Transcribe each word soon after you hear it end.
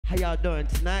How y'all doing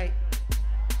tonight?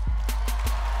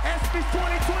 ESPYS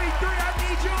 2023, I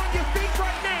need you on your feet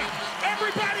right now.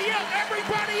 Everybody up,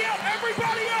 everybody up,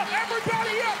 everybody up,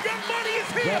 everybody up. Young Money is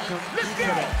here. Welcome Let's to go.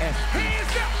 the ESPYS.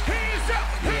 Hands up, hands up,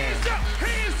 hands up,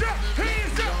 hands up,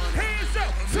 hands up, hands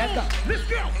up. Let's go. Let's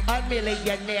go. A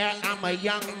millionaire, I'm a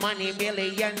young money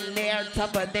millionaire,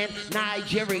 tougher than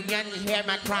Nigerian hair.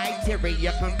 My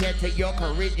criteria compared to your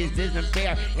courageous isn't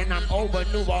fair, and I'm over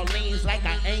New Orleans like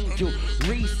an angel.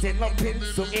 Recent no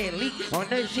pencil elite on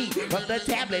the sheet of the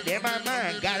tablet in my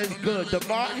mind. God is good.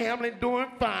 DeMar Hamlin doing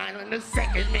fine. In the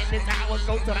second minutes, hours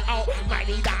go to the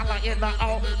almighty dollar in the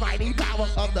almighty power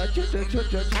of the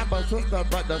chopper, sister,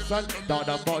 brother, son,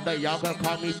 daughter, mother. Y'all can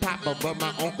call me Papa, but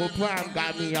my Uncle Prime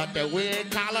got me out there. We're in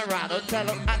Colorado. Tell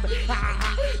them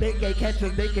they can't catch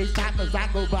us, they can't stop us. I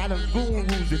go by them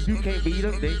gurus. If you can't beat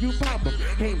them, then you pop them.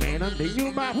 Can't man them, then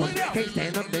you mop them. Can't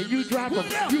stand them, then you drop them.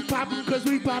 You pop them cause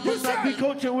we pop them like we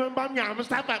coaching with Bamyama.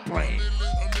 Stop that playing.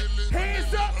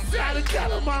 Hands up, Gotta tell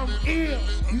them I'm ill.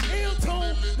 you ill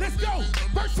tone. Let's go.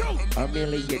 Verse 2. A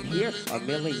million here, a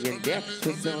million there,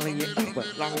 Sicilian up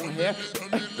with long hair,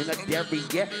 in a dairy,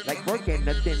 yeah, like working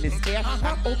the thinnest air.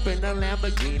 I open a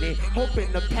Lamborghini,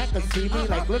 hoping the packer see me,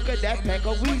 like look at that pack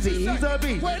of Weezy, he's a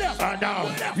beast.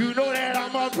 No, you know that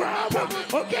I'm a problem.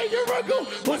 Okay, you're a goon.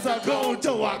 What's a goon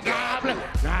to a goblin?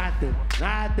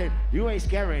 Nothing, you ain't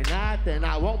scaring nothing.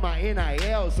 I want my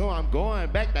NIL, so I'm going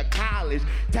back to college.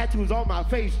 Tattoos on my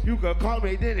face, you can call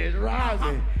me Dennis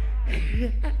Rodman.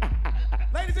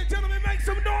 Ladies and gentlemen, make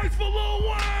some noise for Lil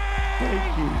Wayne.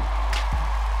 Thank you.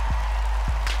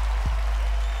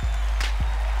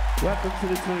 Welcome to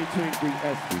the 2023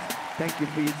 ESPYS. Thank you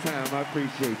for your time. I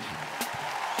appreciate you.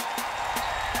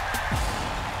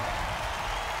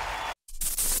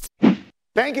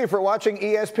 Thank you for watching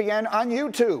ESPN on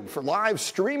YouTube. For live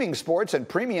streaming sports and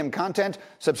premium content,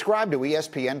 subscribe to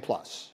ESPN+.